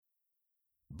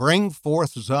Bring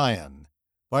Forth Zion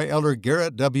by Elder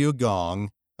Garrett W. Gong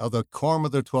of the Quorum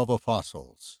of the 12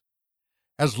 Apostles.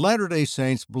 As Latter-day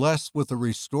Saints blessed with the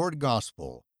restored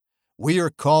gospel, we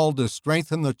are called to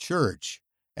strengthen the church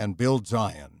and build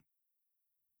Zion.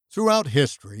 Throughout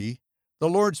history, the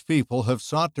Lord's people have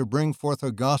sought to bring forth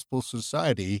a gospel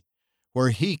society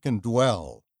where He can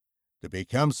dwell. To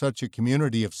become such a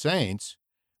community of saints,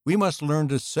 we must learn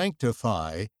to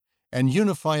sanctify and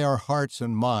unify our hearts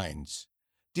and minds,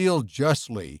 deal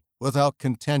justly without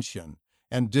contention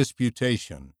and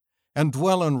disputation, and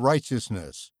dwell in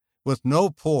righteousness with no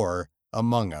poor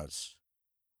among us.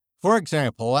 For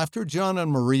example, after John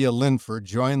and Maria Linford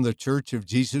joined the Church of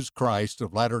Jesus Christ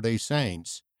of Latter-day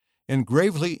Saints in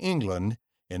Gravely, England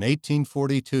in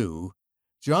 1842,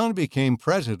 John became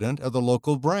president of the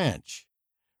local branch.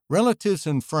 Relatives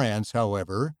in France,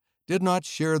 however, did not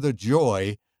share the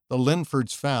joy the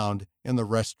Linfords found in the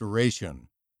Restoration.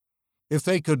 If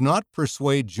they could not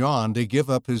persuade John to give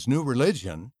up his new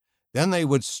religion, then they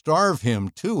would starve him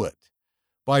to it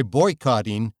by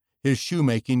boycotting his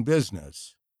shoemaking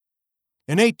business.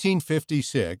 In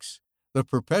 1856, the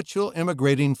Perpetual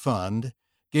Immigrating Fund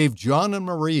gave John and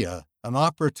Maria an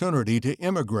opportunity to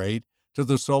immigrate to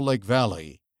the Salt Lake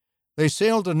Valley. They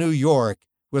sailed to New York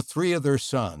with 3 of their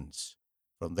sons.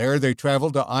 From there, they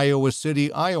traveled to Iowa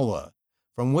City, Iowa,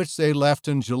 from which they left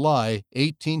in July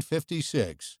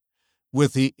 1856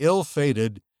 with the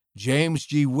ill-fated James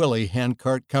G. Willey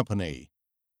Handcart Company.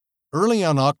 Early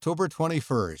on October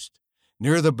 21st,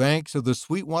 near the banks of the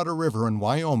Sweetwater River in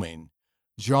Wyoming,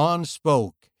 John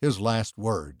spoke his last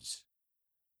words.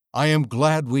 "I am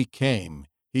glad we came,"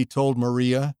 he told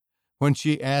Maria when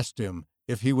she asked him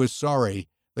if he was sorry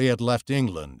they had left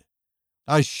England.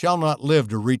 "I shall not live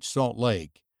to reach Salt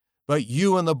Lake, but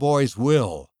you and the boys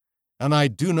will, and I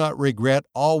do not regret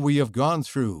all we have gone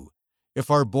through if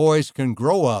our boys can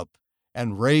grow up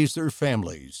and raise their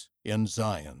families in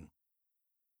Zion."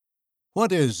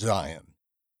 What is Zion?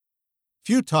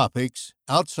 Few topics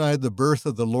outside the birth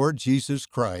of the Lord Jesus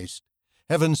Christ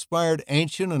have inspired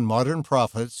ancient and modern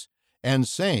prophets and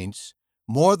saints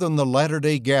more than the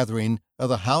latter-day gathering of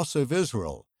the house of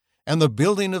Israel and the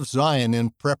building of Zion in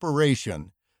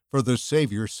preparation for the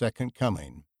Savior's second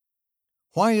coming.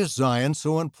 Why is Zion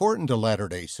so important to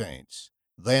Latter-day Saints,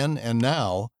 then and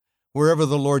now, wherever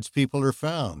the Lord's people are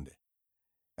found?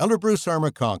 Elder Bruce R.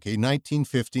 McConkie,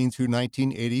 1915 through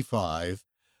 1985,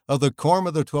 of the Quorum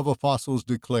of the 12 Apostles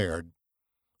declared,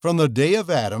 "From the day of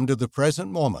Adam to the present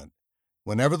moment,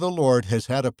 whenever the Lord has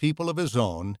had a people of His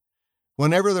own,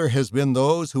 whenever there has been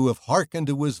those who have hearkened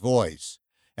to His voice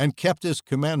and kept His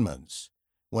commandments,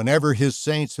 whenever His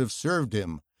saints have served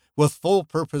Him with full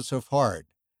purpose of heart,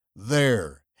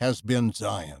 there has been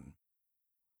Zion."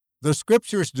 The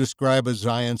Scriptures describe a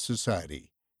Zion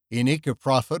society. Enoch, a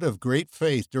prophet of great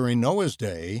faith during Noah's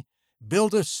day,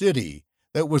 built a city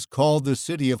that was called the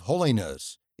City of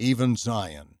Holiness, even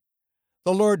Zion.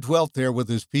 The Lord dwelt there with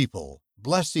His people,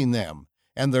 blessing them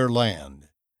and their land.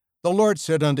 The Lord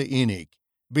said unto Enoch,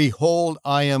 "Behold,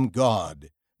 I am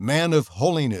God, man of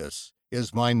holiness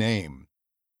is my name."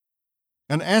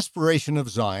 An aspiration of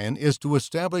Zion is to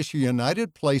establish a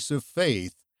united place of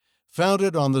faith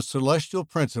founded on the celestial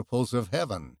principles of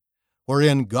heaven,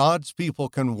 wherein God's people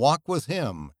can walk with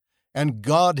Him and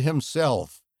God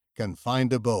Himself can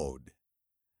find abode.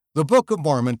 The Book of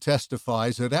Mormon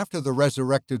testifies that after the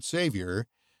resurrected Savior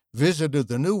visited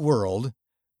the New World,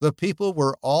 the people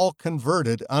were all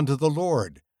converted unto the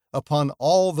Lord upon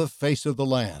all the face of the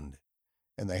land,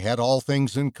 and they had all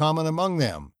things in common among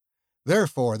them.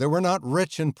 Therefore they were not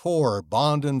rich and poor,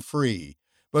 bond and free,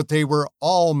 but they were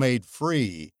all made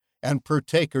free and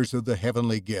partakers of the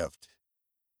heavenly gift.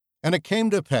 And it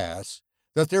came to pass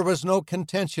that there was no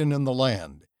contention in the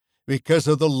land, because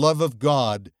of the love of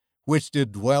God which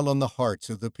did dwell in the hearts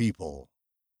of the people.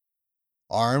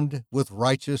 Armed with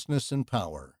righteousness and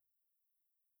power.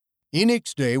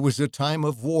 Enoch's day was a time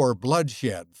of war,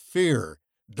 bloodshed, fear,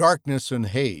 darkness, and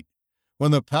hate,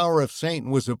 when the power of Satan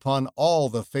was upon all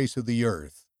the face of the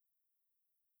earth.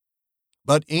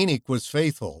 But Enoch was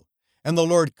faithful, and the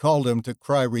Lord called him to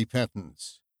cry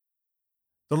repentance.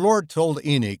 The Lord told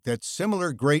Enoch that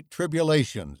similar great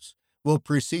tribulations will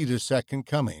precede His second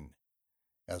coming.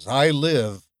 "As I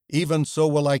live, even so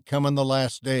will I come in the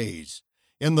last days,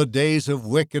 in the days of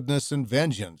wickedness and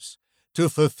vengeance, to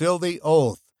fulfill the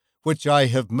oath which I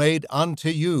have made unto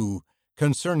you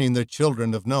concerning the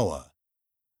children of Noah."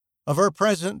 Of our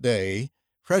present day,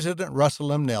 President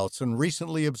Russell M. Nelson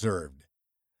recently observed,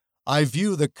 "I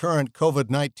view the current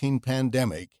COVID-19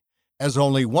 pandemic as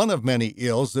only one of many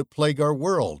ills that plague our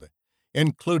world,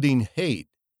 including hate,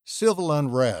 civil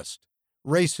unrest,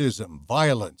 racism,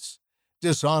 violence,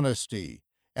 dishonesty,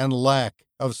 and lack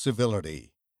of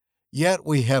civility. Yet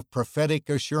we have prophetic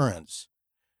assurance.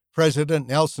 President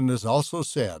Nelson has also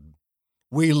said,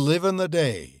 "We live in the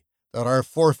day that our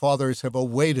forefathers have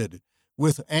awaited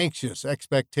with anxious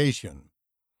expectation.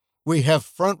 We have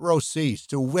front row seats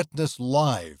to witness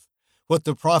live what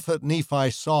the prophet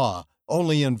Nephi saw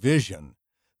only in vision,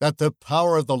 that the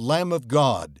power of the Lamb of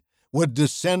God would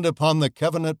descend upon the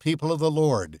covenant people of the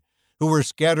Lord, who were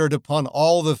scattered upon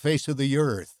all the face of the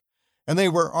earth, and they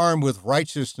were armed with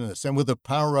righteousness and with the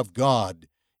power of God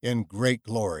in great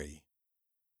glory."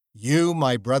 You,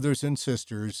 my brothers and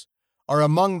sisters, are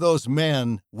among those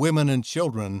men, women, and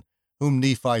children whom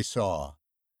Nephi saw.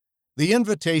 The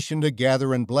invitation to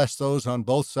gather and bless those on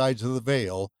both sides of the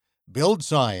veil, build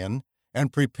Zion,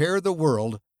 and prepare the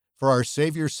world for our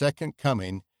Savior's second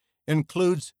coming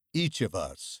includes each of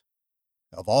us.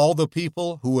 Of all the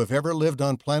people who have ever lived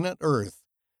on planet Earth,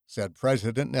 said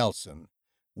President Nelson,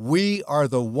 we are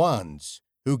the ones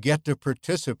who get to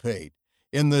participate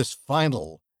in this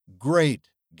final, great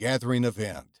gathering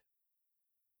event.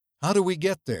 How do we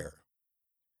get there?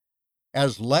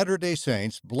 As Latter-day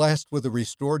Saints blessed with the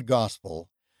restored gospel,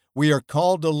 we are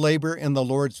called to labor in the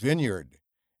Lord's vineyard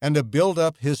and to build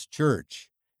up His church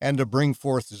and to bring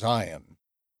forth Zion.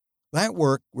 That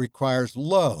work requires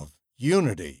love,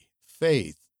 unity,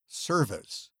 faith,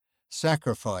 service,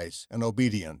 sacrifice, and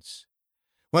obedience.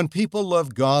 When people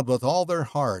love God with all their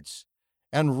hearts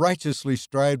and righteously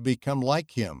strive to become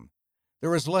like Him,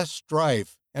 there is less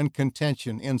strife and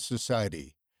contention in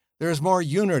society. There is more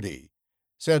unity,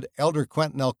 said Elder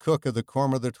Quentin L. Cook of the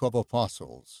Quorum of the 12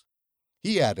 Apostles.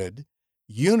 He added,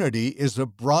 unity is a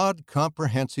broad,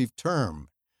 comprehensive term,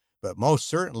 but most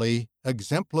certainly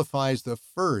exemplifies the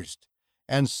first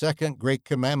and second great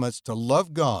commandments to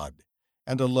love God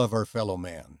and to love our fellow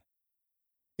man.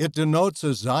 It denotes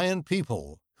a Zion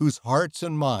people whose hearts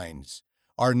and minds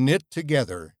are knit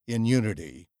together in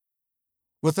unity.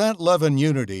 With that love and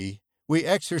unity, we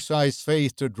exercise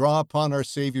faith to draw upon our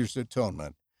Savior's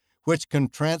atonement, which can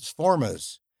transform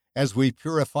us as we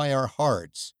purify our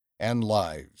hearts and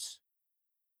lives.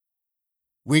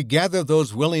 We gather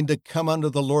those willing to come unto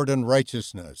the Lord in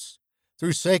righteousness.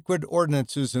 Through sacred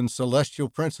ordinances and celestial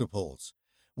principles,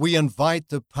 we invite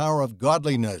the power of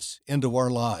godliness into our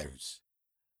lives.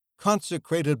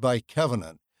 Consecrated by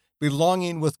covenant,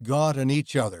 belonging with God and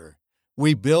each other,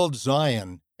 we build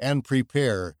Zion and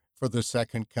prepare for the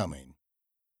second coming.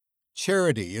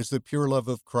 Charity is the pure love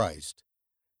of Christ,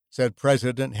 said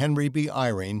President Henry B.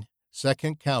 Eyring,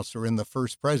 second counselor in the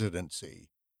First Presidency.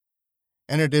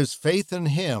 And it is faith in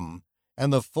Him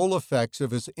and the full effects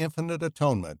of His infinite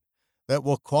atonement that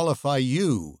will qualify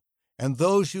you and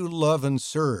those you love and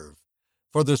serve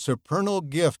for the supernal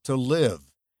gift to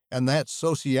live and that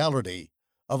sociality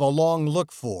of a long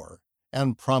looked-for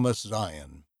and promised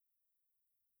Zion.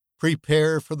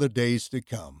 Prepare for the days to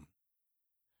come.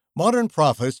 Modern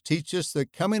prophets teach us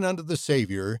that coming unto the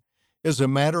Savior is a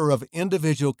matter of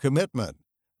individual commitment,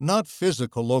 not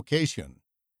physical location.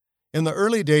 In the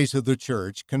early days of the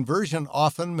church, conversion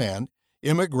often meant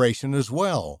immigration as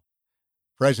well.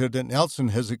 President Nelson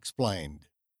has explained.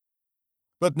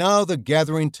 But now the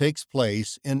gathering takes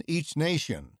place in each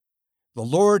nation. The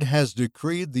Lord has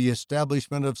decreed the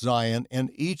establishment of Zion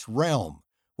in each realm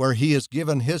where He has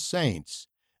given His saints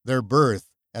their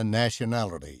birth and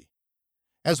nationality.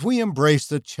 As we embrace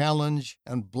the challenge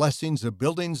and blessings of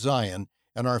building Zion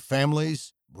in our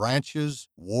families, branches,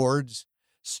 wards,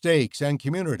 stakes, and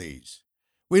communities,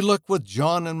 we look with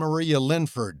John and Maria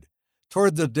Linford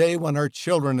toward the day when our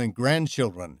children and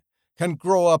grandchildren can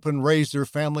grow up and raise their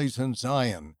families in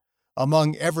Zion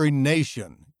among every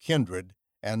nation, kindred,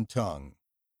 and tongue.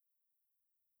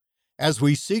 As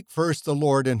we seek first the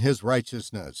Lord and His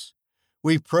righteousness,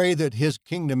 we pray that His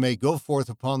kingdom may go forth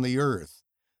upon the earth,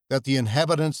 that the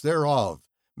inhabitants thereof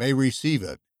may receive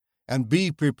it, and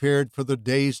be prepared for the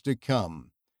days to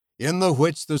come, in the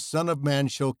which the Son of Man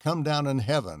shall come down in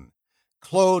heaven,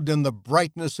 clothed in the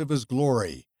brightness of His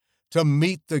glory, to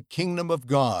meet the kingdom of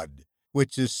God,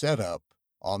 which is set up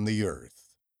on the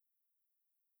earth.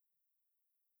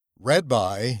 Read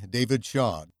by David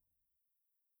Shaw.